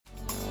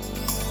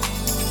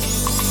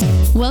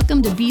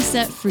Welcome to Be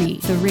Set Free,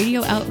 the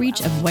radio outreach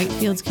of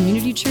Whitefields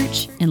Community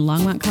Church in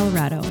Longmont,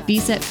 Colorado. Be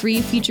Set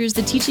Free features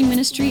the teaching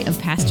ministry of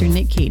Pastor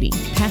Nick Cady.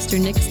 Pastor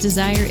Nick's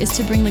desire is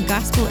to bring the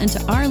gospel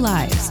into our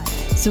lives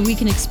so we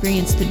can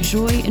experience the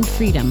joy and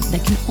freedom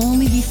that can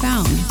only be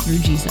found through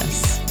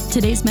Jesus.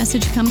 Today's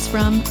message comes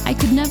from I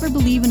Could Never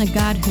Believe in a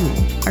God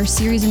Who, our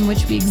series in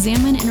which we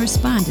examine and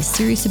respond to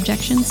serious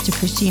objections to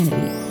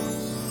Christianity.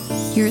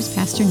 Here is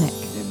Pastor Nick.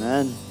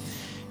 Amen.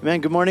 Amen.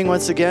 Good morning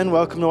once again.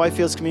 Welcome to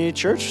Whitefields Community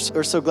Church.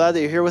 We're so glad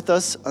that you're here with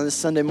us on this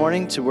Sunday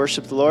morning to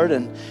worship the Lord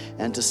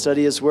and to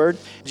study His Word.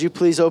 Would you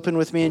please open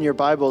with me in your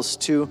Bibles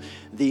to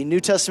the New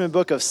Testament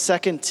book of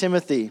 2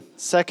 Timothy.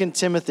 2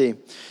 Timothy.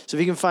 So if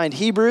you can find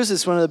Hebrews,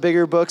 it's one of the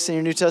bigger books in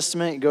your New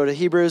Testament. You go to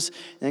Hebrews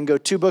and then go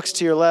 2 books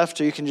to your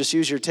left, or you can just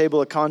use your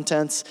table of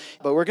contents.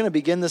 But we're going to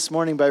begin this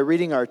morning by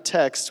reading our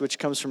text, which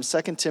comes from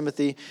 2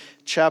 Timothy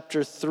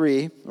chapter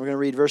 3. We're going to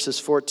read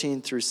verses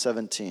 14 through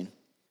 17.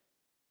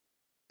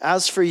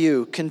 As for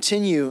you,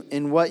 continue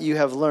in what you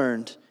have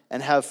learned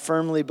and have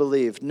firmly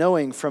believed,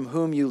 knowing from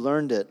whom you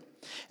learned it,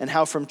 and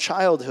how from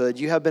childhood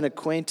you have been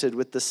acquainted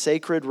with the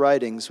sacred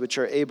writings which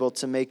are able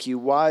to make you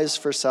wise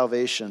for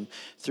salvation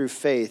through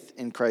faith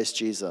in Christ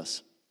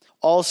Jesus.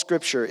 All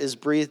Scripture is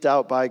breathed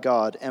out by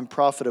God and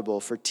profitable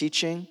for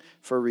teaching,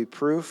 for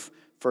reproof,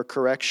 for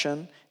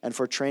correction, and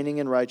for training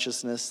in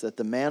righteousness, that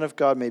the man of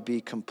God may be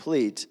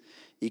complete,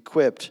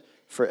 equipped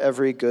for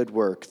every good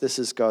work. This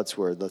is God's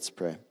word. Let's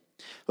pray.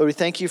 Lord, we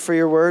thank you for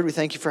your word. We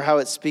thank you for how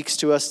it speaks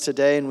to us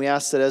today. And we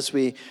ask that as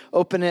we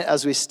open it,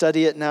 as we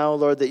study it now,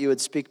 Lord, that you would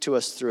speak to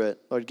us through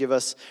it. Lord, give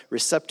us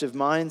receptive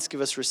minds,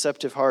 give us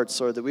receptive hearts,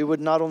 Lord, that we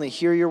would not only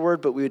hear your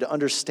word, but we would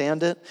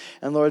understand it.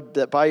 And Lord,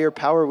 that by your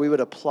power, we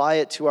would apply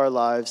it to our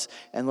lives.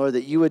 And Lord,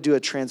 that you would do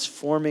a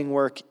transforming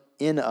work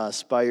in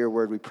us by your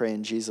word, we pray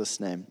in Jesus'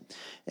 name.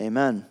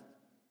 Amen.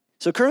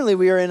 So currently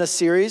we are in a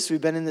series.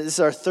 This is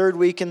our third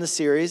week in the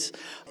series.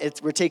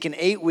 We're taking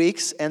 8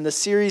 weeks, and the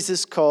series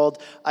is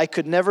called I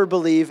Could Never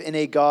Believe in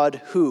a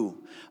God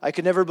Who. I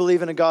could never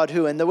believe in a God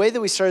who. And the way that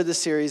we started this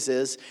series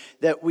is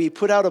that we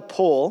put out a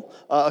poll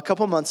a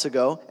couple months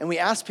ago, and we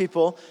asked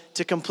people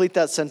to complete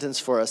that sentence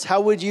for us.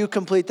 How would you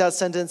complete that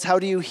sentence? How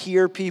do you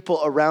hear people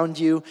around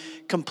you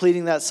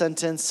completing that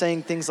sentence,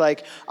 saying things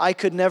like, I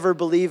could never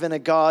believe in a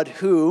God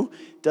who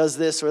does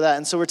this or that.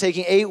 And so we're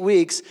taking 8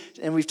 weeks,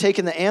 and we've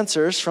taken the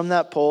answers from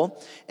that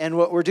poll, and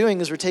what we're doing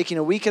is we're taking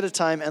a week at a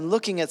time and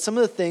looking at some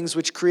of the things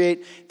which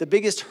create the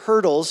biggest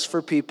hurdles for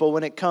people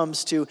when it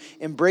comes to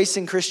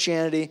embracing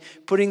Christianity,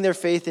 putting their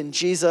faith in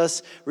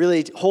Jesus,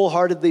 really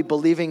wholeheartedly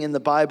believing in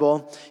the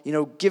Bible,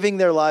 giving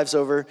their lives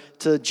over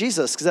to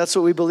Jesus, because that's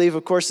what we believe,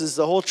 of course, is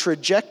the whole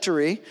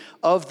trajectory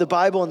of the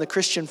Bible and the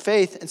Christian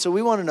faith. And so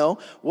we want to know,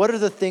 what are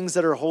the things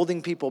that are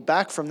holding people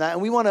back from that?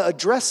 And we want to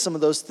address some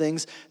of those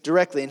things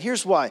directly. And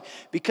here's why.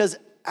 Because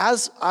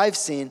as I've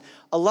seen,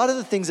 a lot of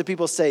the things that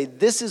people say,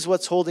 this is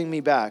what's holding me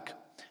back,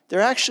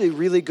 they're actually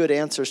really good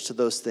answers to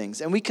those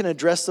things. And we can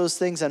address those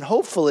things, and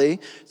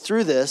hopefully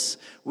through this,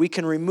 we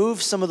can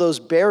remove some of those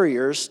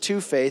barriers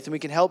to faith, and we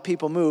can help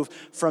people move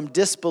from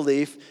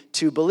disbelief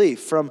to belief,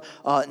 from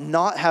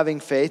not having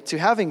faith to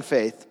having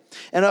faith.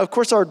 And of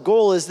course, our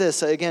goal is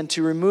this, again,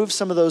 to remove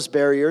some of those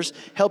barriers,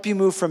 help you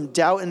move from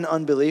doubt and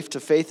unbelief to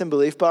faith and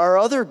belief. But our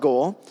other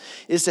goal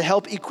is to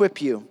help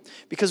equip you,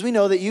 because we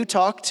know that you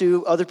talk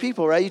to other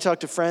people, right? You talk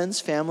to friends,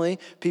 family,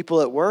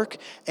 people at work,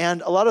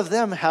 and a lot of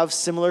them have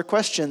similar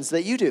questions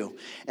that you do.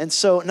 And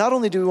so not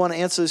only do we want to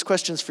answer these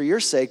questions for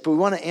your sake, but we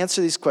want to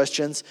answer these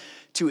questions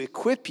to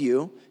equip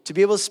you to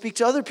be able to speak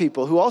to other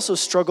people who also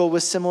struggle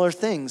with similar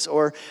things,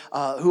 or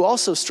who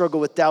also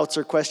struggle with doubts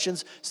or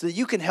questions, so that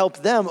you can help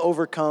them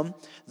overcome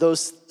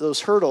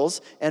those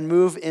hurdles and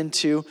move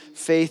into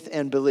faith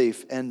and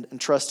belief and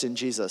trust in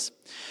Jesus.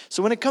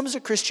 So when it comes to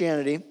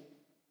Christianity,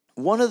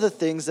 one of the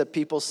things that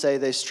people say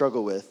they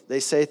struggle with, they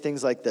say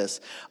things like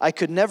this: I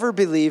could never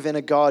believe in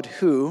a God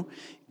who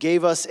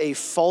gave us a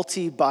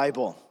faulty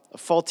Bible. A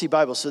faulty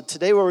Bible. So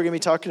today what we're going to be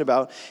talking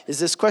about is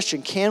this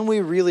question: can we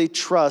really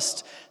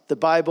trust the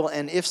Bible?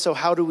 And if so,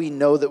 how do we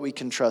know that we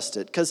can trust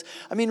it? Because,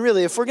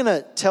 really, if we're going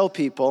to tell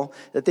people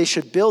that they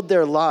should build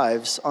their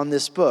lives on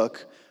this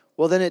book,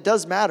 well, then it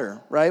does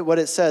matter, right? What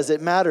it says.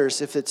 It matters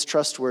if it's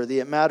trustworthy.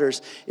 It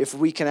matters if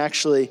we can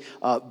actually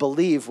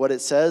believe what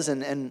it says,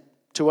 and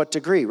to what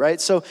degree, right?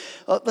 So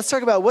let's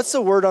talk about what's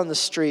the word on the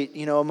street,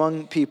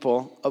 among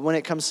people when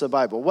it comes to the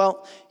Bible.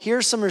 Well,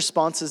 here's some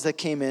responses that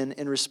came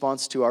in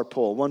response to our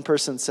poll. One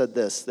person said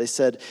this. They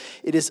said,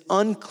 it is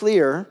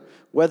unclear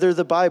whether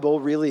the Bible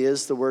really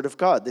is the Word of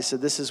God. They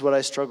said, this is what I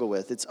struggle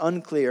with. It's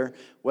unclear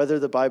whether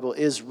the Bible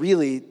is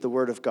really the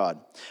Word of God.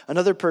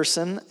 Another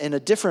person in a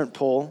different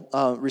poll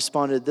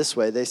responded this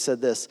way. They said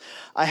this: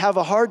 I have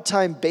a hard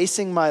time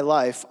basing my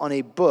life on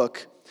a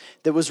book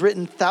that was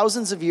written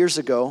thousands of years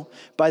ago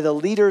by the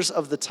leaders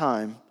of the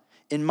time.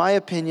 In my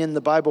opinion,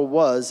 the Bible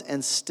was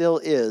and still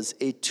is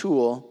a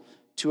tool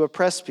to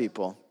oppress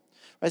people.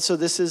 Right, so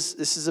this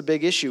is a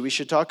big issue. We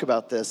should talk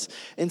about this.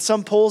 In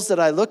some polls that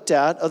I looked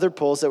at, other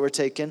polls that were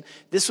taken,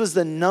 this was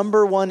the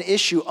number one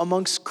issue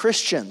amongst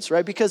Christians,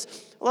 right? Because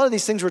a lot of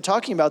these things we're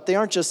talking about, they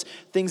aren't just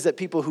things that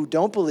people who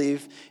don't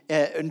believe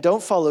and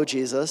don't follow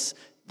Jesus,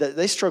 that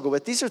they struggle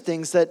with. These are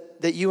things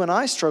that you and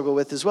I struggle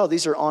with as well.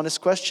 These are honest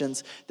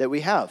questions that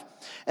we have.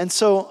 And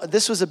so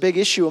this was a big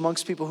issue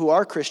amongst people who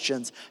are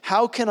Christians.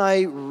 How can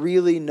I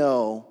really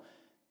know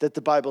that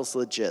the Bible's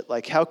legit?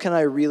 Like, how can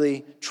I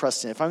really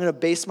trust in it? If I'm going to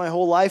base my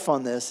whole life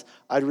on this,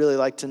 I'd really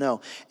like to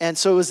know. And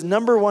so it was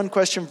number one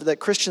question that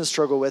Christians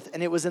struggle with,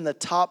 and it was in the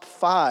top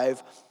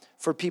 5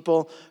 for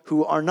people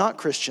who are not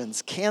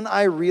Christians. Can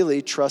I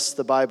really trust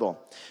the Bible?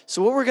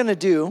 So what we're going to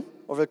do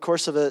over the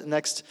course of the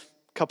next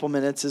couple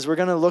minutes is we're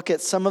going to look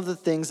at some of the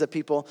things that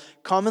people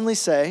commonly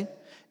say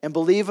and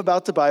believe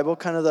about the Bible,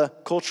 kind of the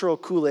cultural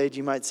Kool-Aid,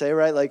 you might say,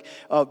 right? Like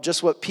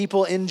just what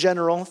people in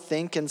general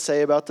think and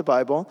say about the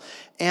Bible.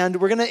 And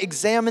we're going to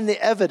examine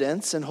the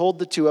evidence and hold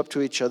the two up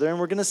to each other, and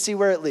we're going to see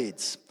where it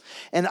leads.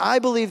 And I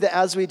believe that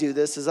as we do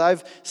this, as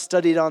I've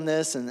studied on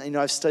this, and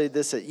I've studied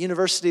this at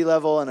university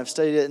level, and I've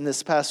studied it in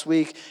this past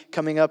week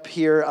coming up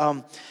here,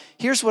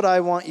 here's what I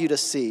want you to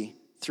see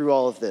through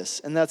all of this,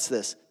 and that's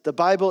this. The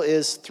Bible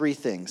is 3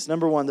 things.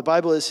 Number 1, the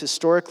Bible is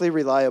historically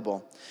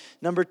reliable.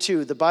 Number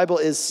 2, the Bible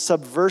is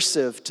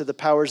subversive to the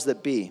powers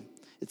that be.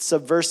 It's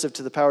subversive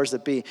to the powers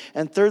that be.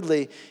 And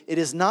thirdly, it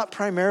is not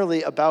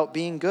primarily about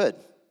being good.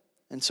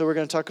 And so we're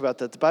going to talk about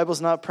that. The Bible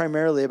is not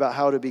primarily about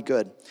how to be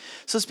good.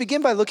 So let's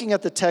begin by looking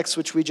at the text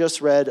which we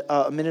just read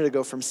a minute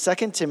ago from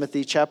 2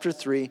 Timothy chapter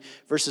 3,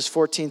 verses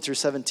 14 through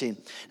 17.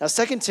 Now,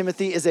 2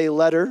 Timothy is a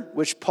letter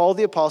which Paul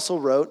the Apostle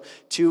wrote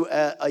to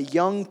a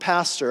young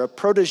pastor, a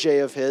protege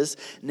of his,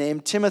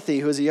 named Timothy,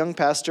 who was a young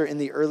pastor in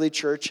the early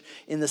church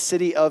in the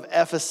city of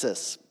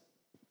Ephesus.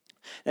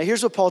 Now,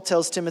 here's what Paul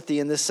tells Timothy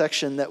in this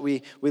section that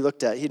we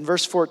looked at. In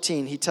verse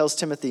 14, he tells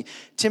Timothy,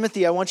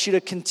 Timothy, I want you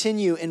to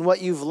continue in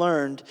what you've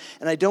learned,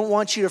 and I don't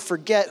want you to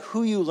forget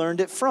who you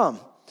learned it from.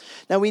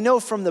 Now, we know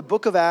from the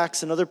book of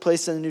Acts and other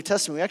places in the New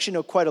Testament, we actually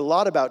know quite a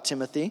lot about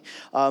Timothy.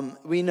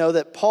 We know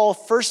that Paul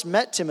first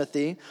met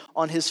Timothy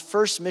on his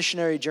first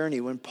missionary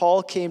journey. When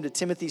Paul came to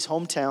Timothy's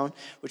hometown,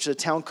 which is a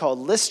town called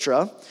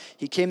Lystra,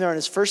 he came there on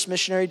his first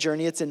missionary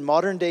journey. It's in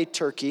modern-day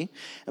Turkey.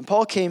 And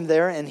Paul came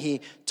there, and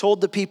he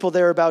told the people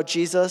there about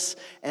Jesus,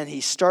 and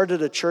he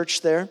started a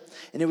church there.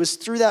 And it was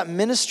through that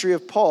ministry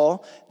of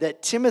Paul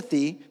that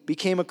Timothy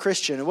became a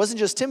Christian. It wasn't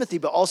just Timothy,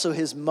 but also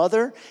his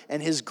mother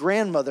and his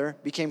grandmother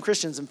became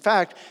Christians. In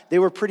fact, they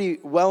were pretty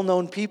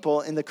well-known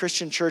people in the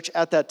Christian church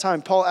at that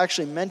time. Paul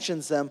actually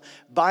mentions them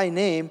by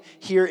name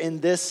here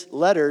in this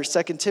letter,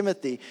 2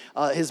 Timothy.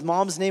 His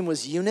mom's name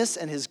was Eunice,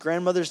 and his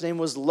grandmother's name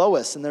was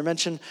Lois, and they're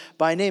mentioned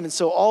by name. And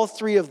so all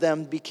 3 of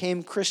them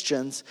became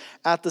Christians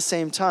at the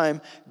same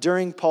time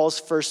during Paul's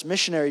first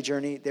missionary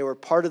journey. They were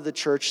part of the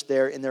church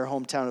there in their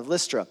hometown of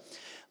Lystra.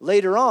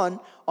 Later on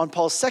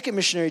Paul's second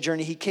missionary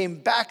journey, he came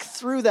back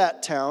through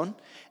that town.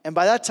 And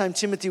by that time,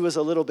 Timothy was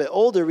a little bit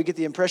older. We get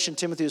the impression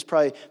Timothy was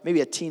probably maybe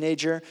a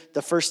teenager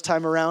the first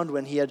time around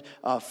when he had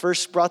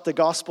first brought the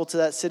gospel to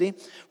that city.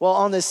 Well,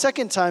 on the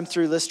second time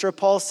through Lystra,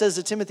 Paul says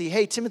to Timothy,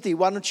 hey, Timothy,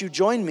 why don't you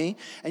join me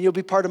and you'll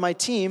be part of my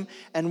team,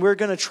 and we're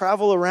going to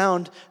travel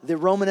around the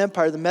Roman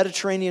Empire, the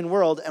Mediterranean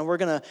world, and we're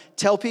going to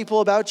tell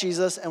people about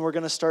Jesus, and we're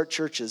going to start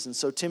churches. And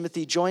so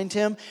Timothy joined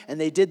him, and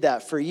they did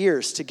that for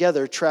years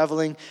together,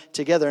 traveling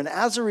together. And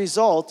as a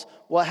result,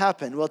 what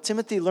happened? Well,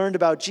 Timothy learned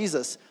about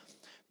Jesus.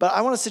 But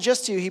I want to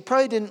suggest to you, he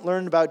probably didn't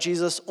learn about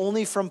Jesus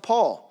only from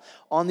Paul.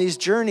 On these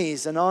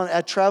journeys and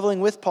at traveling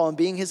with Paul and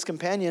being his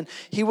companion,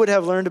 he would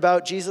have learned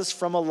about Jesus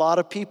from a lot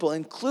of people,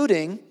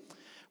 including,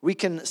 we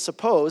can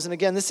suppose, and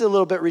again, this is a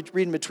little bit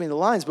reading between the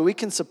lines, but we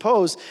can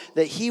suppose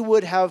that he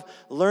would have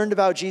learned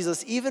about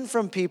Jesus even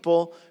from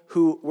people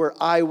who were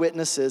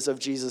eyewitnesses of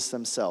Jesus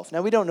themselves.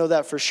 Now, we don't know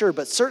that for sure,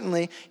 but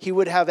certainly he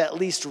would have at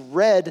least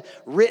read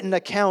written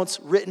accounts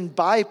written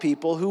by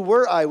people who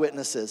were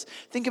eyewitnesses.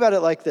 Think about it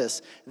like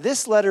this.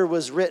 This letter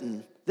was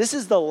written, this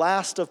is the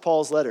last of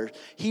Paul's letter.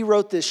 He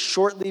wrote this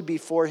shortly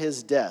before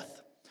his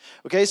death.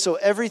 Okay, so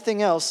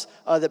everything else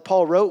that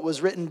Paul wrote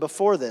was written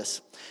before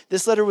this.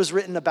 This letter was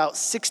written about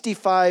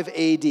 65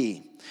 AD,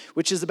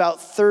 which is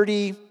about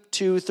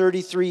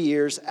 33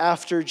 years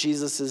after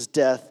Jesus'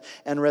 death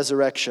and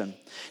resurrection.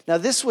 Now,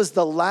 this was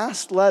the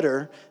last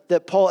letter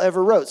that Paul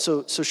ever wrote.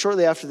 So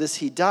shortly after this,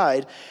 he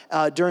died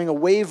during a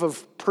wave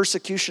of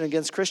persecution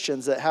against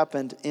Christians that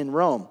happened in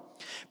Rome.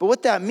 But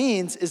what that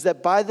means is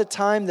that by the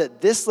time that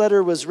this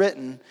letter was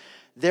written,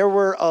 there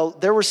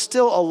were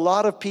still a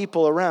lot of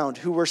people around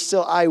who were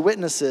still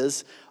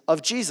eyewitnesses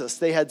of Jesus.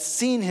 They had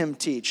seen him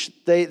teach.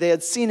 They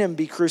had seen him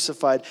be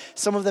crucified.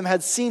 Some of them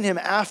had seen him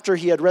after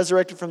he had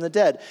resurrected from the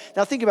dead.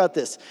 Now think about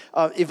this.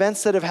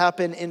 Events that have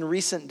happened in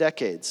recent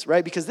decades,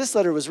 right? Because this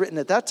letter was written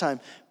at that time,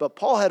 but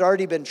Paul had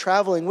already been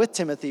traveling with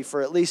Timothy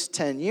for at least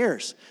 10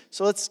 years.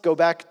 So let's go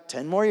back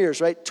 10 more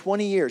years, right?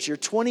 20 years. You're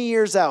 20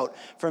 years out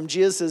from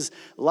Jesus'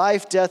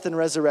 life, death, and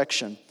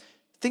resurrection.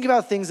 Think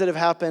about things that have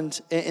happened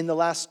in the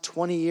last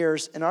 20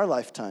 years in our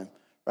lifetime,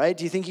 right?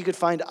 Do you think you could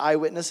find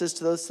eyewitnesses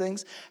to those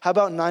things? How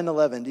about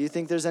 9/11? Do you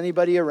think there's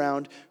anybody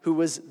around who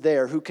was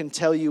there who can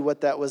tell you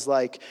what that was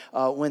like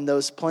when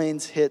those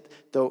planes hit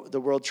the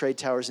World Trade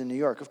Towers in New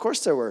York? Of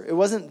course there were. It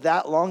wasn't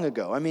that long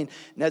ago. I mean,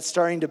 that's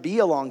starting to be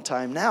a long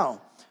time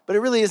now, but it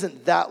really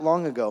isn't that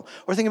long ago.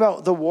 Or think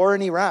about the war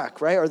in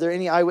Iraq, right? Are there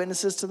any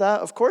eyewitnesses to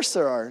that? Of course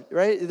there are,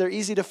 right? They're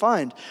easy to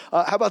find.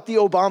 How about the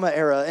Obama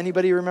era?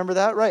 Anybody remember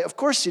that, right? Of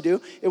course you do.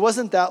 It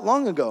wasn't that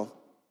long ago.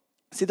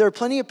 See, there are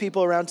plenty of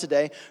people around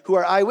today who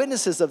are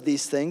eyewitnesses of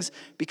these things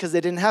because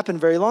they didn't happen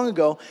very long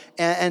ago,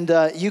 and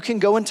you can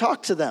go and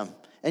talk to them,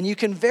 and you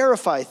can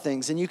verify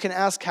things, and you can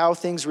ask how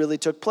things really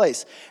took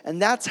place. And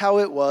that's how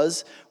it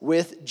was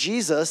with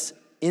Jesus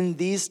in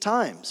these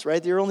times,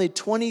 right? They're only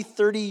 20,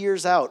 30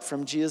 years out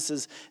from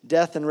Jesus'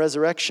 death and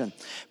resurrection.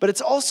 But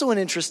it's also an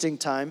interesting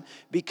time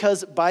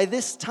because by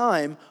this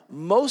time,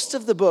 most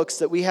of the books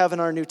that we have in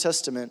our New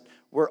Testament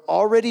were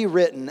already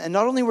written, and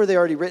not only were they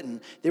already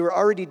written, they were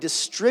already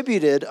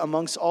distributed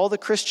amongst all the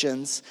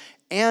Christians,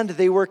 and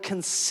they were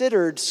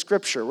considered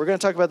scripture. We're going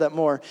to talk about that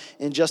more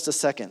in just a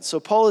second. So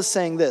Paul is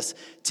saying this,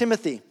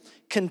 Timothy,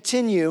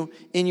 continue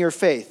in your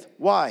faith.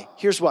 Why?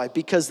 Here's why.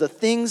 Because the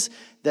things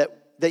that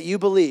you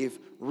believe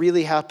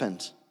really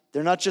happened.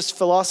 They're not just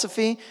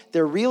philosophy,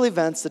 they're real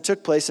events that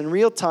took place in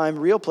real time,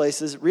 real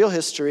places, real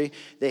history.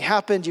 They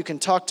happened. You can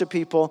talk to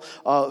people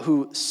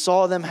who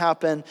saw them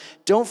happen.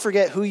 Don't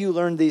forget who you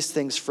learned these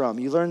things from.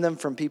 You learned them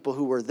from people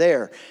who were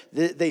there.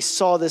 They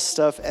saw this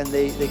stuff and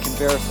they can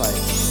verify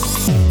it.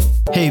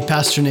 Hey,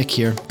 Pastor Nick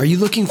here. Are you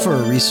looking for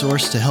a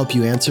resource to help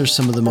you answer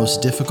some of the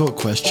most difficult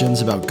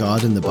questions about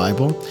God in the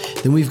Bible?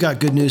 Then we've got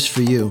good news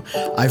for you.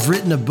 I've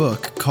written a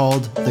book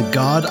called The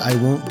God I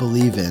Won't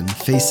Believe In,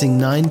 Facing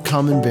 9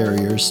 Common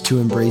Barriers to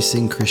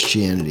Embracing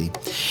Christianity.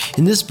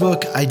 In this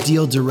book, I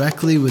deal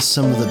directly with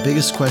some of the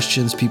biggest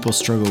questions people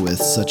struggle with,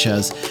 such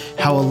as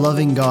how a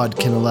loving God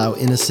can allow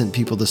innocent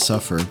people to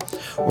suffer,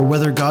 or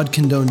whether God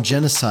condoned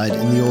genocide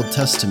in the Old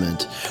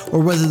Testament, or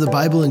whether the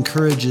Bible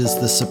encourages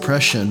the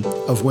suppression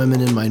of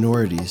women and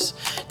minorities.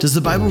 Does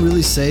the Bible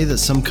really say that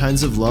some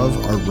kinds of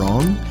love are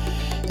wrong?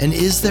 And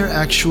is there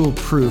actual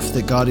proof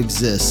that God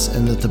exists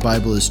and that the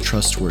Bible is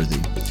trustworthy?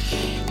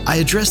 I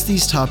address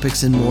these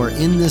topics and more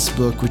in this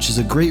book, which is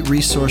a great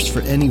resource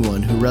for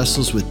anyone who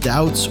wrestles with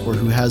doubts or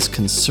who has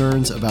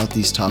concerns about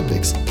these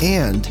topics.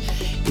 And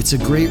it's a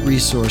great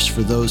resource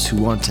for those who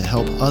want to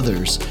help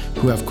others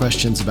who have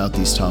questions about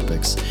these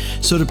topics.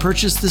 So to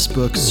purchase this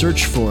book,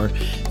 search for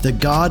The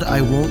God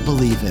I Won't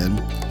Believe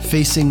In,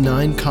 Facing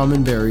 9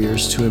 Common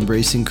Barriers to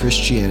Embracing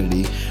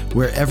Christianity,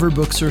 wherever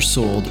books are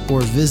sold,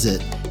 or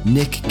visit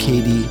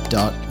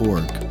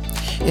nickcady.org.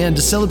 And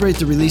to celebrate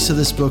the release of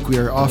this book, we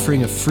are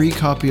offering a free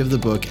copy of the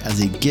book as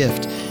a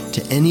gift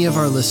to any of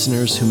our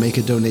listeners who make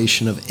a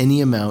donation of any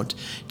amount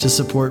to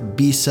support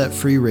Be Set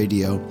Free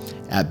Radio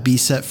at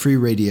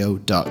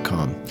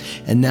besetfreeradio.com.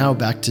 And now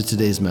back to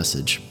today's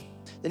message.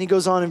 Then he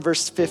goes on in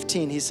verse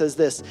 15, he says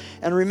this,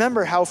 and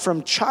remember how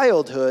from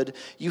childhood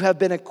you have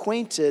been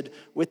acquainted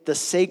with the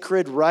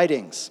sacred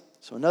writings.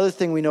 So another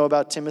thing we know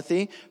about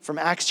Timothy from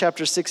Acts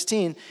chapter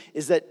 16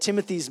 is that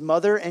Timothy's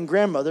mother and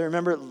grandmother,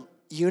 remember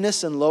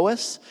Eunice and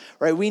Lois,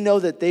 right? We know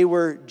that they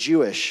were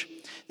Jewish.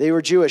 They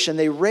were Jewish, and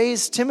they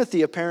raised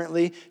Timothy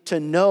apparently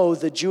to know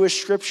the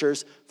Jewish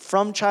scriptures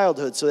from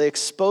childhood. So they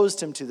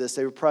exposed him to this.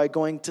 They were probably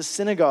going to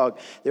synagogue.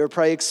 They were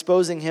probably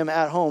exposing him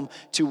at home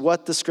to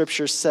what the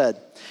scriptures said.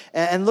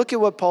 And look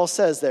at what Paul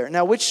says there.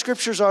 Now, which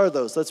scriptures are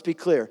those? Let's be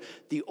clear.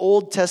 The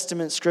Old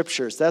Testament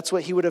scriptures. That's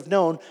what he would have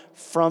known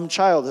from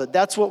childhood.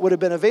 That's what would have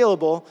been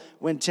available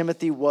when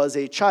Timothy was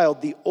a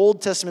child. The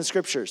Old Testament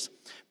scriptures.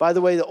 By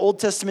the way, the Old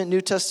Testament,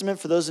 New Testament,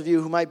 for those of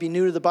you who might be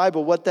new to the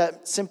Bible, what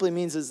that simply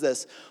means is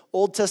this.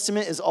 Old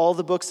Testament is all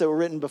the books that were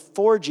written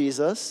before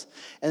Jesus,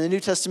 and the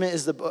New Testament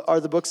are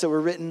the books that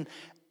were written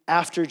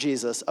after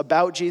Jesus,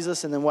 about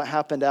Jesus, and then what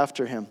happened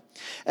after him.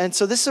 And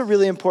so this is a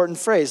really important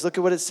phrase. Look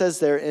at what it says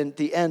there in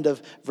the end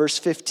of verse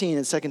 15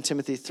 in 2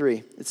 Timothy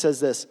 3. It says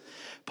this.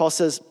 Paul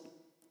says,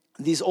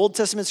 these Old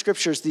Testament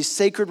scriptures, these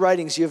sacred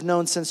writings you have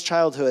known since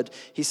childhood,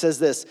 he says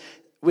this,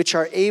 which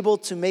are able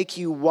to make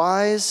you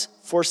wise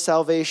for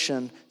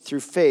salvation through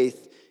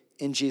faith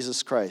in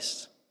Jesus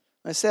Christ.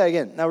 I say that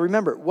again. Now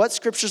remember, what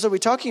scriptures are we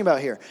talking about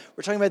here?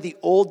 We're talking about the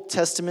Old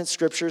Testament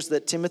scriptures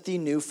that Timothy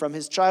knew from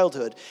his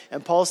childhood.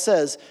 And Paul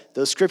says,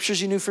 those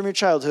scriptures you knew from your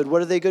childhood,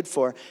 what are they good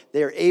for?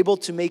 They are able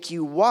to make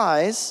you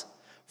wise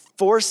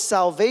for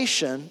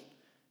salvation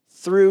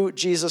through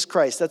Jesus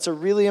Christ. That's a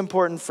really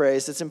important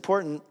phrase. It's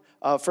important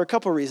for a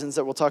couple reasons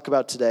that we'll talk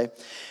about today.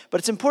 But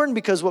it's important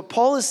because what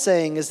Paul is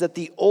saying is that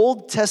the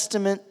Old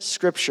Testament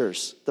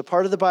scriptures, the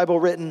part of the Bible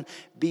written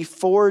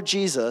before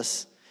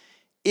Jesus,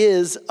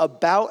 is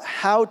about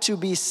how to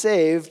be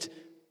saved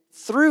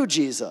through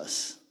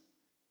Jesus.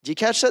 Do you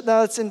catch that?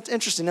 Now, that's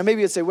interesting. Now,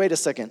 maybe you'd say, wait a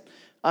second.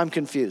 I'm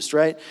confused,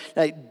 right?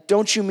 Now,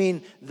 don't you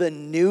mean the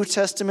New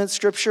Testament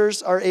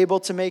scriptures are able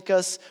to make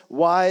us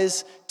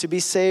wise to be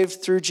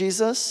saved through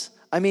Jesus?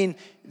 I mean,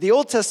 the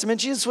Old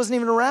Testament, Jesus wasn't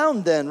even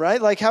around then,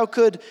 right? Like how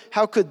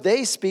could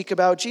they speak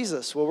about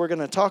Jesus? Well, we're going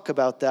to talk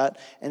about that,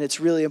 and it's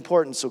really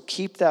important. So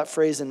keep that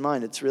phrase in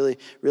mind. It's really,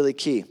 really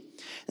key.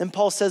 And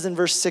Paul says in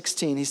verse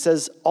 16, he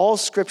says, all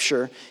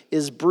scripture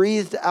is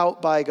breathed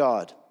out by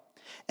God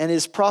and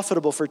is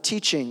profitable for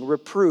teaching,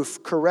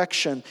 reproof,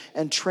 correction,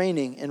 and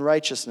training in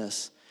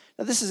righteousness.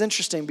 Now, this is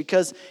interesting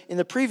because in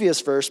the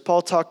previous verse,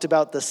 Paul talked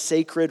about the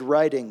sacred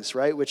writings,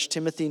 right, which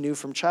Timothy knew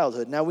from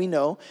childhood. Now, we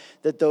know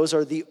that those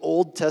are the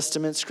Old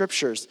Testament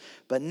scriptures.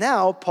 But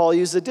now, Paul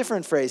used a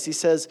different phrase. He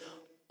says,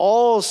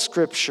 all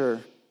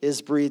scripture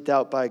is breathed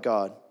out by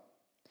God.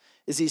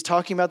 Is he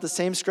talking about the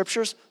same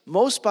scriptures?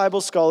 Most Bible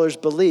scholars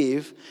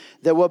believe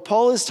that what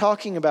Paul is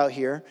talking about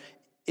here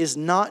is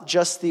not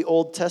just the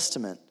Old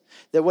Testament.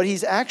 That what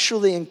he's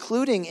actually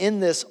including in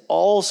this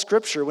all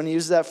scripture, when he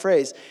uses that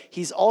phrase,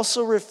 he's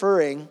also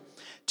referring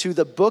to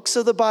the books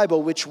of the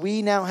Bible, which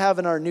we now have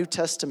in our New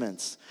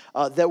Testaments,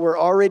 that were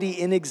already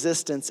in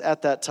existence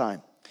at that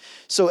time.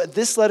 So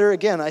this letter,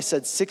 again, I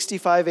said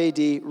 65 AD,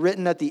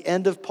 written at the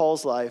end of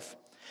Paul's life.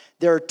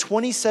 There are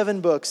 27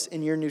 books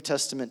in your New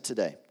Testament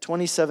today.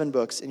 27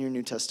 books in your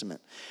New Testament.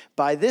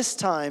 By this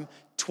time,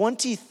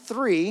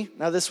 23,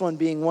 now this one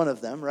being one of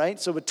them, right?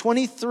 So but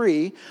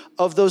 23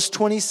 of those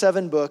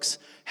 27 books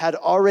had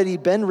already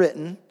been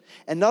written.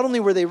 And not only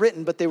were they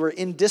written, but they were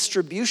in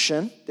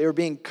distribution. They were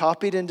being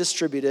copied and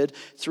distributed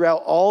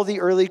throughout all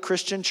the early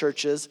Christian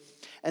churches.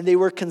 And they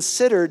were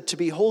considered to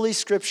be Holy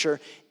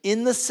Scripture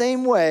in the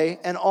same way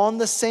and on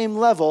the same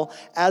level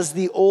as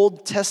the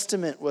Old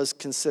Testament was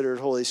considered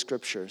Holy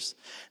Scriptures.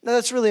 Now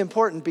that's really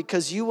important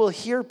because you will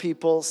hear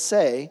people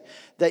say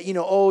that,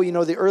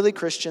 the early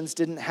Christians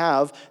didn't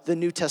have the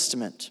New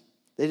Testament.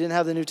 They didn't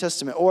have the New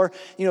Testament. Or,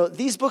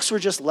 these books were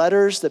just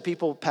letters that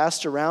people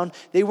passed around.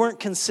 They weren't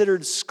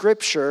considered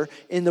Scripture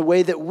in the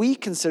way that we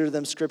consider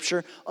them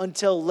Scripture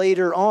until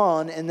later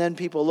on, and then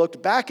people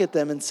looked back at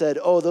them and said,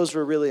 oh, those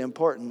were really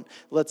important.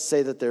 Let's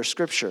say that they're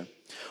Scripture.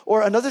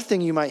 Or another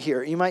thing you might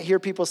hear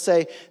people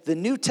say, the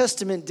New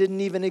Testament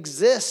didn't even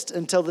exist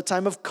until the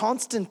time of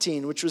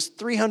Constantine, which was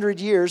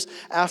 300 years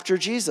after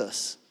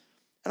Jesus.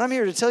 And I'm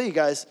here to tell you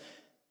guys,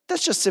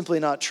 that's just simply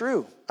not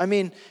true. I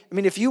mean,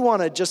 if you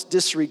want to just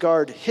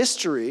disregard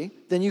history,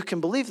 then you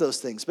can believe those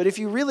things. But if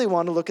you really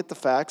want to look at the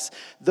facts,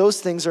 those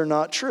things are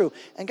not true.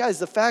 And guys,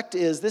 the fact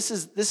is, this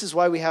is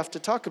why we have to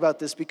talk about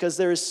this, because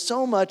there is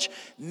so much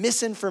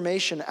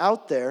misinformation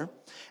out there,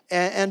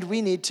 and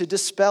we need to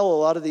dispel a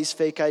lot of these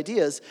fake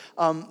ideas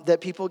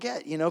that people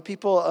get.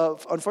 People,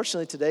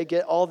 unfortunately today,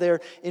 get all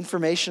their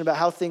information about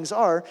how things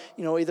are,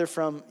 either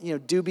from,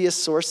 dubious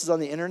sources on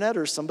the internet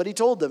or somebody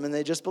told them and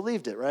they just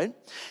believed it, right?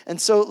 And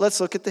so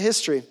let's look at the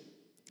history.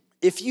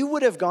 If you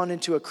would have gone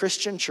into a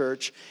Christian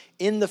church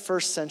in the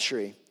first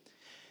century,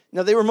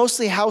 now they were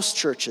mostly house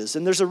churches,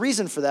 and there's a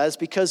reason for that. It's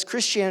because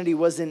Christianity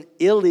was an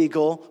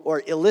illegal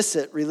or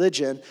illicit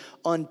religion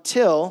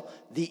until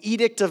the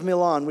Edict of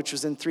Milan, which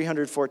was in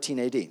 314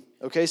 AD.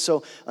 Okay,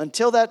 so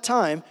until that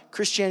time,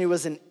 Christianity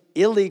was an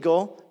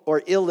illegal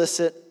or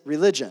illicit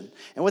religion.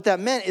 And what that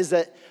meant is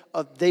that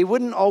they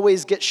wouldn't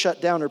always get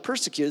shut down or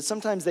persecuted.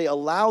 Sometimes they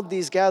allowed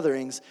these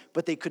gatherings,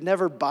 but they could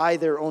never buy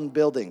their own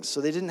buildings. So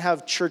they didn't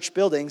have church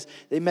buildings.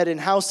 They met in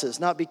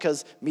houses, not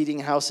because meeting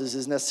in houses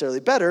is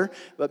necessarily better,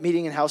 but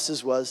meeting in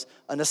houses was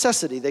a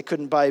necessity. They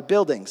couldn't buy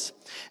buildings.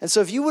 And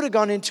so if you would have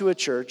gone into a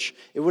church,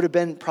 it would have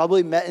been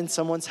probably met in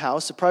someone's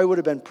house. It probably would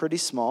have been pretty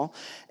small.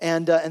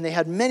 And they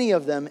had many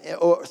of them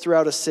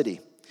throughout a city.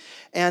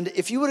 And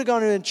if you would have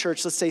gone into a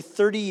church, let's say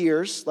 30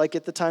 years, like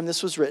at the time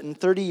this was written,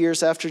 30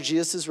 years after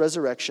Jesus'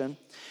 resurrection,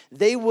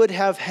 they would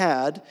have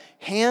had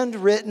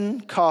handwritten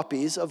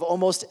copies of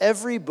almost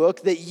every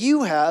book that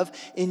you have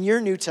in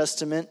your New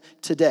Testament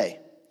today.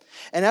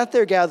 And at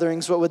their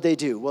gatherings, what would they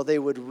do? Well, they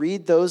would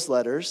read those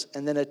letters,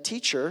 and then a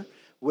teacher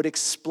would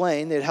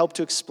explain, they'd help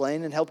to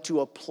explain and help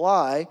to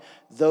apply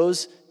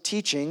those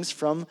teachings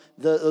from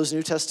those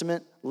New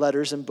Testament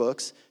letters and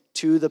books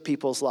to the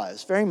people's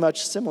lives. Very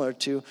much similar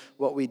to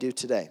what we do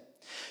today.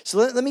 So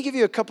let me give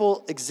you a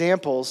couple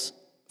examples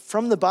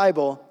from the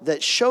Bible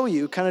that show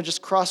you, kind of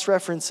just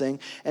cross-referencing,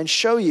 and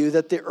show you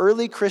that the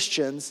early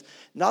Christians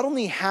not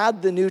only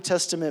had the New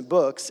Testament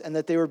books and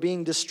that they were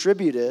being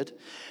distributed,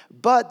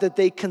 but that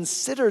they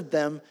considered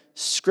them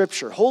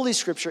Scripture, Holy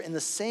Scripture, in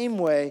the same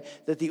way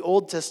that the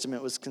Old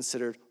Testament was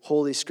considered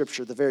Holy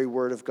Scripture, the very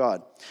Word of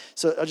God.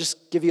 So I'll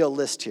just give you a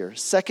list here.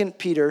 2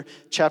 Peter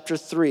chapter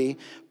 3,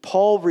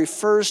 Peter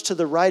refers to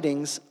the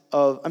writings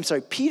of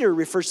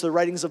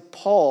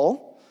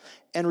Paul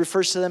and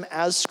refers to them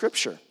as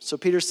Scripture. So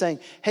Peter's saying,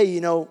 hey,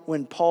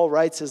 when Paul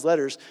writes his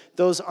letters,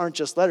 those aren't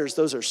just letters,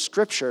 those are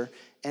Scripture,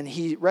 and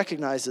he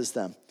recognizes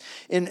them.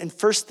 In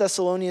 1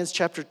 Thessalonians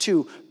chapter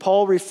 2,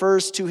 Paul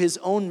refers to his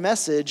own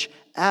message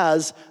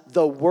as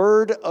the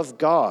Word of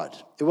God.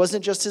 It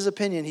wasn't just his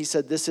opinion. He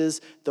said, this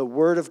is the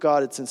Word of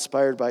God. It's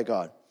inspired by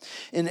God.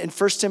 In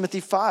 1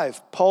 Timothy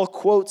 5, Paul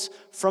quotes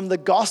from the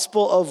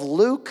Gospel of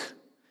Luke,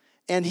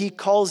 and he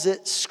calls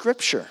it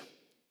Scripture.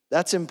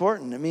 That's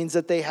important. It means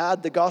that they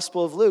had the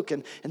Gospel of Luke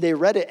and they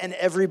read it and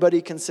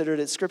everybody considered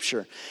it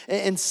Scripture.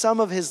 In some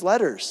of his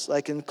letters,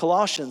 like in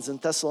Colossians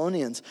and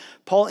Thessalonians,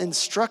 Paul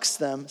instructs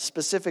them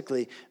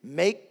specifically,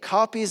 make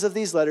copies of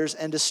these letters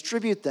and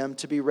distribute them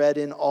to be read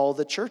in all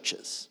the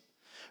churches.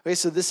 Okay,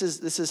 so this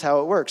is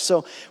how it works.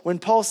 So when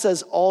Paul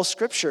says all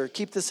Scripture,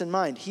 keep this in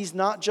mind. He's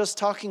not just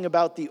talking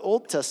about the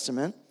Old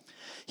Testament.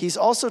 He's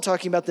also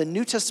talking about the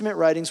New Testament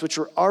writings, which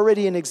were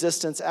already in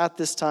existence at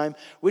this time,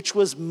 which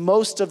was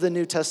most of the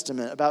New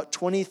Testament, about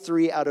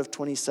 23 out of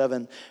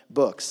 27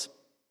 books.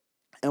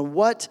 And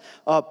what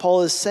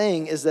Paul is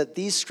saying is that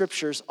these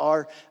scriptures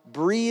are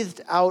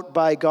breathed out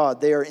by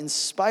God. They are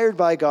inspired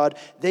by God.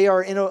 They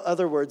are, in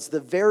other words,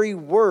 the very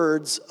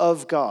words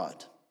of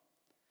God.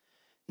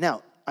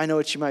 Now, I know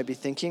what you might be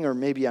thinking, or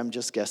maybe I'm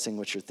just guessing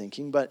what you're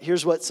thinking, but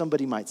here's what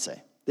somebody might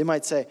say. They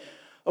might say,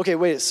 okay,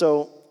 wait,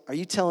 so are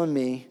you telling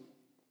me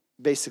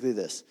basically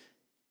this: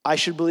 I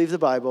should believe the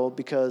Bible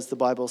because the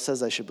Bible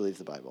says I should believe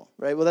the Bible,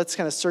 right? Well, that's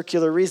kind of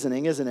circular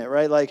reasoning, isn't it,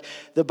 right? Like,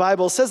 the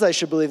Bible says I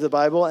should believe the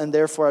Bible, and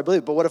therefore I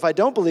believe. But what if I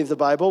don't believe the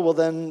Bible? Well,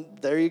 then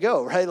there you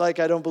go, right? Like,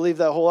 I don't believe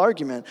that whole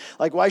argument.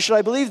 Like, why should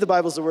I believe the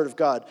Bible's the Word of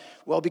God?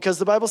 Well, because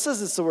the Bible says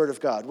it's the Word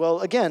of God. Well,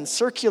 again,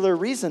 circular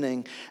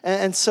reasoning.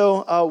 And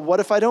so what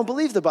if I don't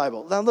believe the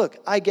Bible? Now, look,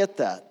 I get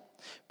that.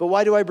 But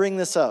why do I bring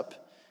this up?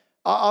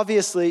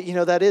 Obviously,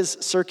 that is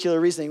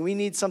circular reasoning. We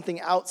need something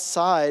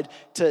outside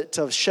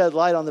to shed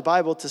light on the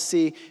Bible to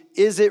see,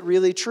 is it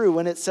really true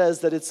when it says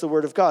that it's the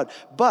Word of God?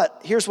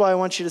 But here's why I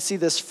want you to see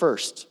this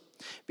first.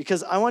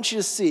 Because I want you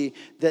to see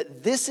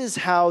that this is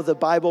how the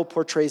Bible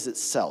portrays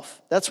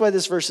itself. That's why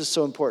this verse is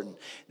so important.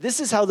 This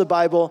is how the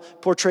Bible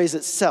portrays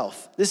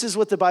itself. This is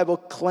what the Bible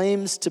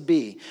claims to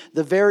be,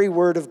 the very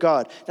Word of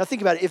God. Now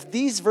think about it. If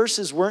these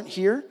verses weren't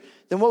here,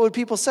 then what would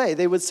people say?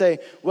 They would say,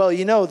 well,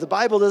 the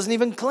Bible doesn't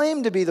even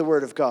claim to be the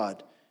Word of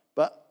God.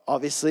 But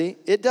obviously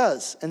it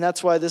does. And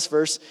that's why this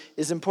verse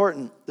is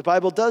important. The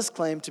Bible does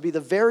claim to be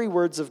the very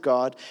words of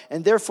God,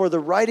 and therefore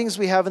the writings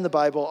we have in the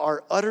Bible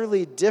are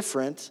utterly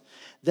different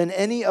than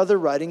any other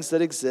writings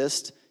that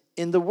exist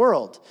in the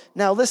world.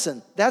 Now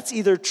listen, that's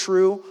either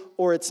true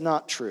or it's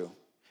not true.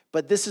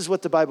 But this is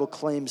what the Bible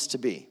claims to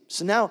be.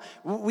 So now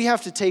we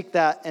have to take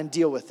that and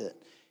deal with it.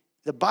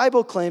 The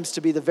Bible claims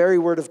to be the very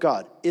Word of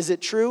God. Is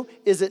it true?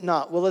 Is it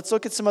not? Well, let's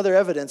look at some other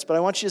evidence, but I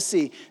want you to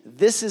see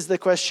this is the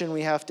question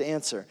we have to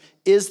answer.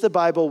 Is the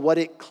Bible what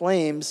it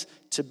claims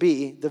to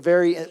be, the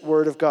very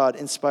Word of God,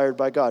 inspired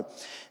by God?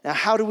 Now,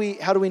 how do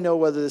we know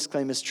whether this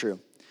claim is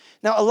true?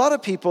 Now, a lot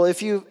of people,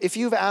 if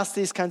you've asked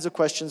these kinds of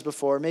questions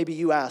before, maybe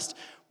you asked,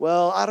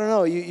 well, I don't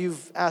know,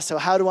 you've asked, so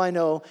how do I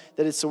know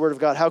that it's the Word of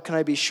God? How can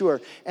I be sure?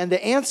 And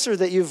the answer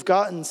that you've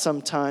gotten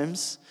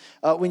sometimes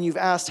when you've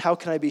asked, how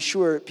can I be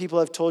sure, people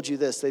have told you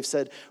this. They've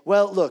said,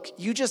 well, look,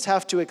 you just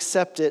have to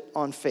accept it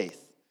on faith.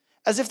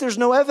 As if there's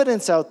no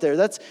evidence out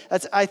there.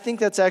 I think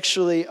that's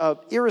actually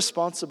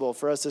irresponsible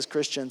for us as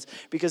Christians,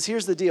 because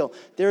here's the deal.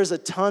 There's a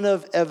ton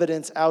of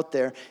evidence out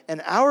there,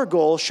 and our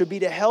goal should be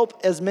to help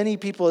as many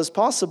people as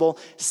possible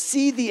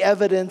see the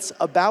evidence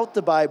about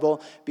the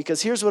Bible,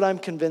 because here's what I'm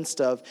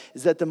convinced of,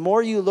 is that the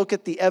more you look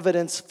at the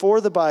evidence for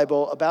the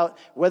Bible about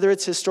whether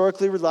it's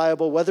historically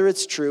reliable, whether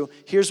it's true,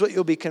 here's what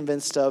you'll be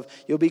convinced of.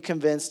 You'll be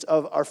convinced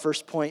of our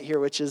first point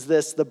here, which is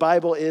this: the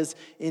Bible is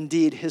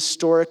indeed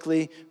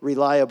historically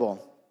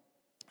reliable.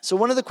 So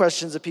one of the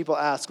questions that people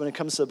ask when it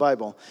comes to the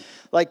Bible,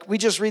 like we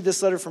just read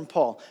this letter from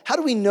Paul, how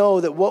do we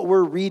know that what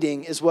we're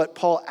reading is what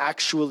Paul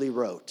actually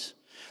wrote?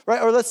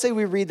 Right? Or let's say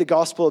we read the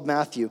Gospel of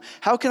Matthew.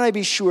 How can I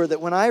be sure that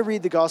when I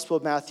read the Gospel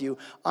of Matthew,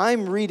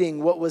 I'm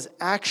reading what was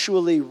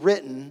actually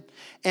written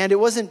and it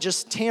wasn't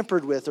just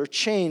tampered with or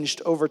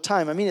changed over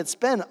time? I mean, it's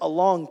been a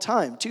long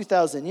time,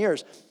 2,000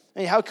 years.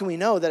 I mean, how can we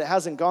know that it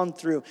hasn't gone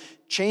through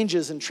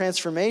changes and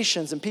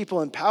transformations and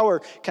people in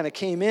power kind of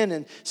came in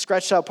and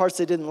scratched out parts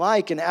they didn't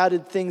like and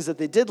added things that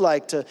they did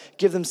like to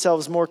give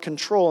themselves more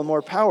control and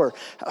more power?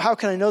 How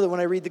can I know that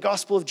when I read the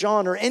Gospel of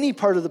John or any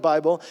part of the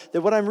Bible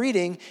that what I'm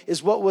reading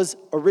is what was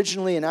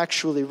originally and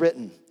actually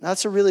written?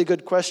 That's a really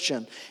good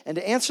question. And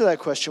to answer that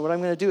question, what I'm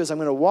going to do is I'm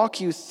going to walk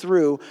you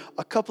through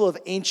a couple of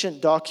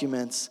ancient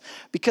documents,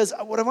 because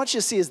what I want you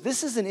to see is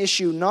this is an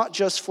issue not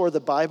just for the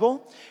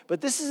Bible,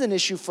 but this is an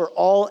issue for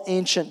all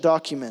ancient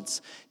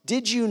documents.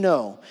 Did you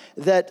know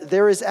that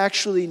there is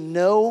actually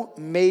no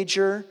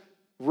major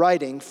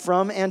writing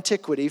from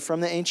antiquity,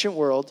 from the ancient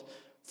world,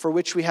 for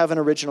which we have an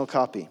original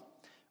copy?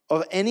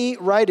 Of any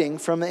writing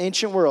from the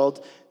ancient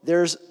world,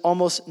 there's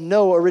almost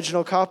no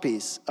original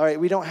copies. All right,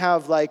 we don't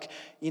have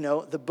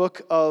the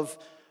book of,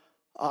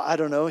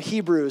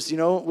 Hebrews,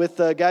 with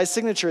the guy's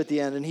signature at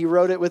the end, and he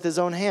wrote it with his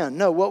own hand.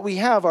 No, what we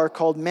have are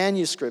called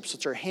manuscripts,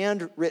 which are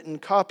handwritten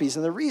copies.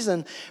 And the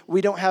reason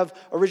we don't have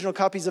original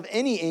copies of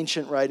any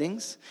ancient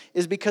writings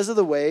is because of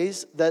the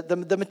ways that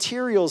the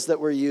materials that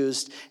were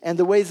used and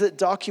the ways that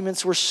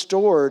documents were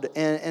stored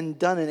and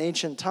done in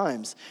ancient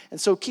times.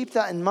 And so keep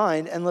that in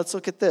mind, and let's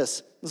look at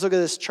this. Let's look at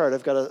this chart.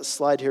 I've got a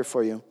slide here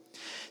for you.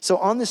 So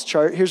on this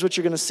chart, here's what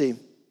you're going to see.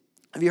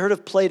 Have you heard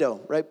of Plato,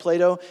 right?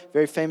 Plato,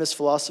 very famous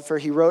philosopher.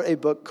 He wrote a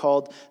book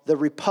called The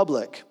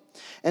Republic.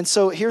 And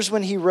so here's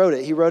when he wrote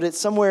it. He wrote it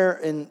somewhere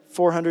in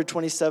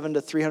 427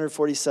 to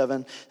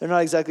 347. They're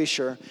not exactly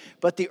sure.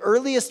 But the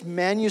earliest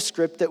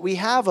manuscript that we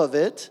have of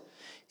it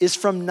is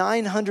from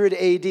 900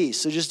 AD.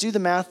 So just do the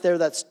math there.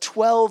 That's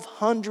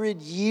 1,200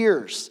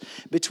 years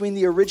between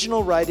the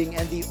original writing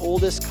and the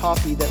oldest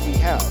copy that we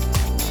have.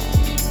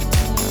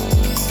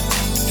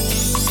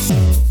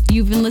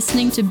 You've been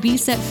listening to Be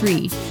Set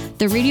Free,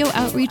 the radio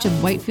outreach of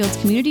Whitefields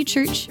Community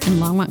Church in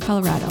Longmont,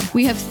 Colorado.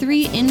 We have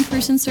 3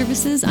 in-person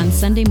services on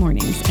Sunday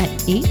mornings at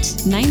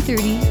 8,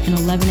 9:30, and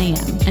 11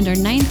 a.m. And our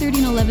 9:30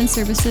 and 11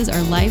 services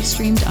are live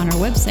streamed on our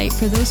website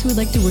for those who would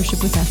like to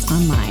worship with us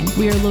online.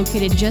 We are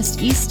located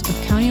just east of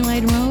County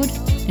Line Road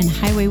and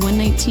Highway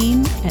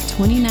 119 at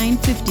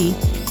 2950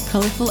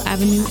 Colorful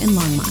Avenue in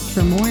Longmont.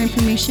 For more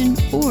information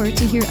or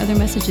to hear other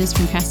messages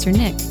from Pastor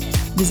Nick,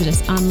 visit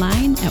us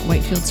online at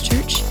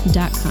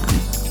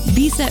whitefieldschurch.com.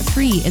 Be Set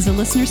Free is a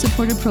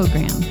listener-supported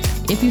program.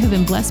 If you have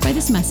been blessed by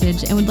this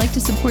message and would like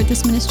to support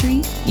this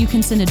ministry, you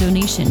can send a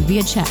donation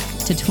via check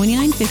to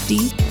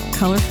 2950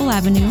 Colorful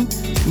Avenue,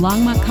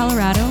 Longmont,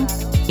 Colorado,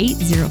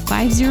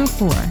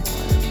 80504,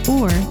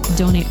 or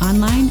donate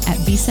online at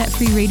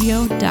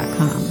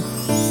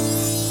besetfreeradio.com.